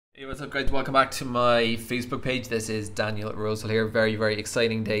Hey, what's up guys? Welcome back to my Facebook page. This is Daniel at Rosehill here. Very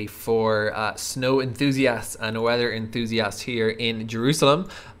exciting day for snow enthusiasts and weather enthusiasts here in Jerusalem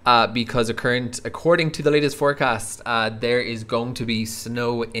because according to the latest forecast, there is going to be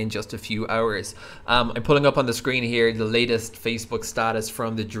snow in just a few hours. I'm pulling up on the screen here the latest Facebook status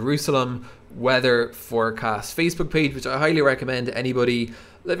from the Jerusalem weather forecast Facebook page, which I highly recommend anybody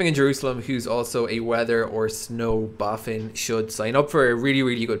living in Jerusalem who's also a weather or snow boffin should sign up for. A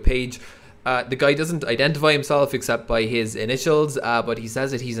really good page. The guy doesn't identify himself except by his initials, but he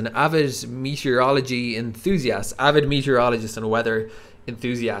says that he's an avid meteorology enthusiast, avid meteorologist and weather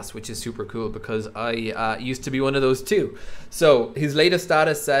enthusiast, which is super cool because I used to be one of those too. So his latest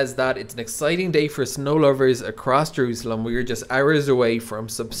status says that it's an exciting day for snow lovers across Jerusalem. We are just hours away from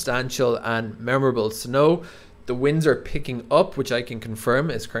substantial and memorable snow. The winds are picking up, which I can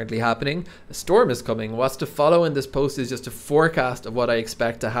confirm is currently happening. A storm is coming. What's to follow in this post is just a forecast of what I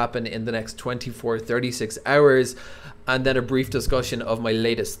expect to happen in the next 36 hours, and then a brief discussion of my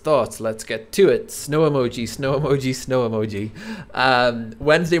latest thoughts. Let's get to it. Snow emoji, snow emoji, snow emoji.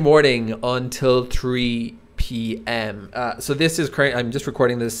 Wednesday morning until 3 p.m. So this is current. I'm just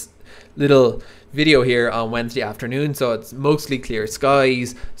recording this little video here on Wednesday afternoon, so it's mostly clear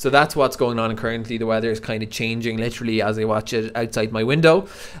skies. So that's what's going on currently. The weather is kind of changing literally as I watch it outside my window,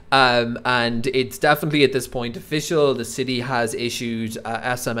 and it's definitely at this point official. The city has issued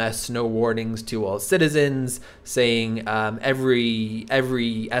SMS snow warnings to all citizens, saying every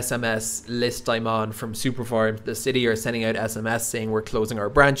SMS list I'm on from Superfarm, the city are sending out SMS saying we're closing our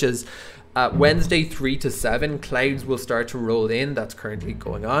branches. Wednesday 3 to 7, clouds will start to roll in. That's currently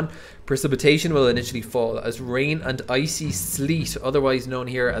going on. Precipitation will initially fall as rain and icy sleet, otherwise known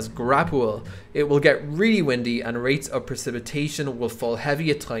here as grapple. It will get really windy and rates of precipitation will fall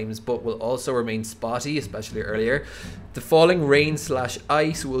heavy at times, but will also remain spotty, especially earlier. The falling rain /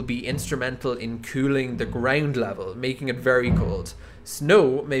 ice will be instrumental in cooling the ground level, making it very cold.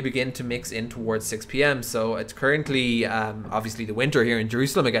 Snow may begin to mix in towards 6 p.m. So it's currently obviously the winter here in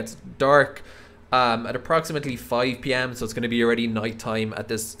Jerusalem. It gets dark at approximately 5 p.m. So it's going to be already nighttime at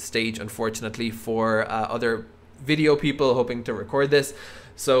this stage, unfortunately, for other video people hoping to record this.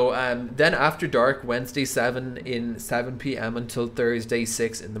 So then after dark, Wednesday 7 p.m. until Thursday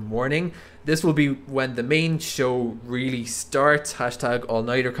 6 in the morning. This will be when the main show really starts. Hashtag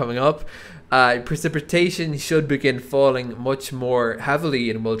all-nighter coming up. Precipitation should begin falling much more heavily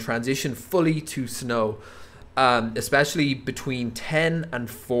and will transition fully to snow, especially between 10 and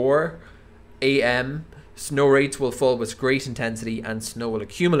 4 a.m. Snow rates will fall with great intensity and snow will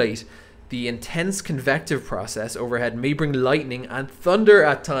accumulate. The intense convective process overhead may bring lightning and thunder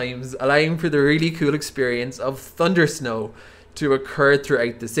at times, allowing for the really cool experience of thunder snow to occur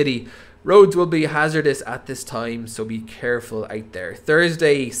throughout the city. Roads will be hazardous at this time, so be careful out there.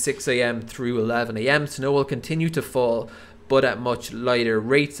 Thursday, 6 a.m. through 11 a.m. Snow will continue to fall, but at much lighter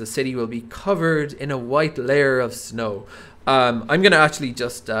rates. The city will be covered in a white layer of snow. I'm going to actually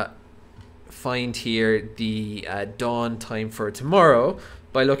just find here the dawn time for tomorrow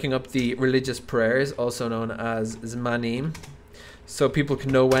by looking up the religious prayers, also known as Zmanim, so people can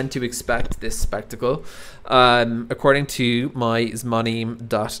know when to expect this spectacle. According to my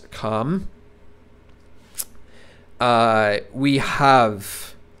zmanim.com, we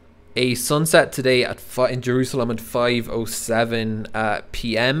have a sunset today in Jerusalem at 5:07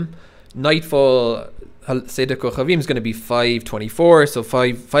 p.m. Nightfall, Seder Kochavim, is going to be 5:24, so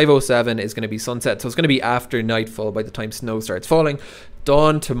 5:07 is going to be sunset. So it's going to be after nightfall by the time snow starts falling.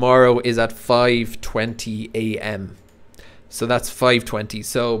 Dawn tomorrow is at 5:20 a.m. So that's 5:20.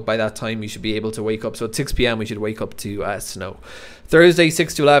 So by that time, you should be able to wake up. So at 6 p.m., we should wake up to snow. Thursday,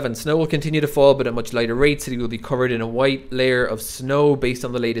 6 to 11. Snow will continue to fall, but at much lighter rates. City will be covered in a white layer of snow. Based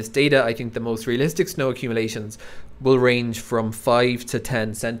on the latest data, I think the most realistic snow accumulations will range from 5 to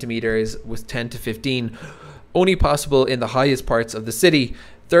 10 centimeters, with 10 to 15 only possible in the highest parts of the city.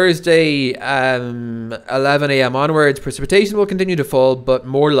 Thursday, 11 a.m. onwards, precipitation will continue to fall, but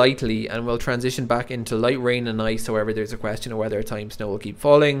more lightly, and will transition back into light rain and ice. However, there's a question of whether at times snow will keep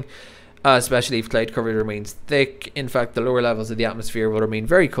falling, especially if cloud cover remains thick. In fact, the lower levels of the atmosphere will remain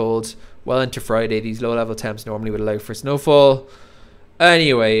very cold well into Friday. These low-level temps normally would allow for snowfall.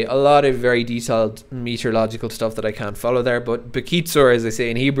 Anyway, a lot of very detailed meteorological stuff that I can't follow there, but Bekitzur, as I say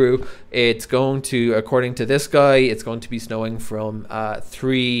in Hebrew, it's going to, according to this guy, it's going to be snowing from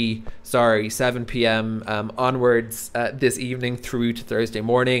 7 p.m. Onwards this evening through to Thursday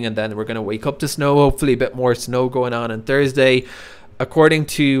morning, and then we're going to wake up to snow, hopefully a bit more snow going on Thursday. According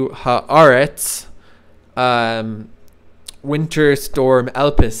to Haaretz, Winter storm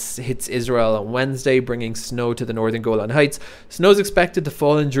Elpis hits Israel on Wednesday, bringing snow to the northern Golan Heights. Snow is expected to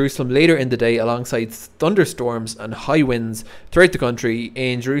fall in Jerusalem later in the day alongside thunderstorms and high winds throughout the country.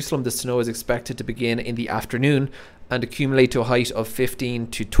 In Jerusalem, the snow is expected to begin in the afternoon and accumulate to a height of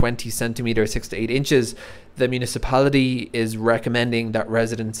 15 to 20 centimeters, 6 to 8 inches. The municipality is recommending that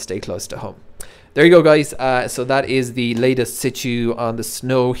residents stay close to home. There you go, guys. So that is the latest situ on the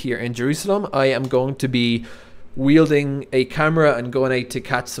snow here in Jerusalem. I am going to be wielding a camera and going out to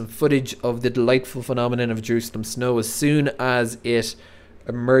catch some footage of the delightful phenomenon of Jerusalem snow as soon as it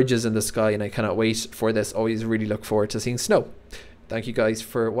emerges in the sky, and I cannot wait for this. Always really look forward to seeing snow. Thank you guys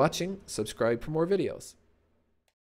for watching. Subscribe for more videos.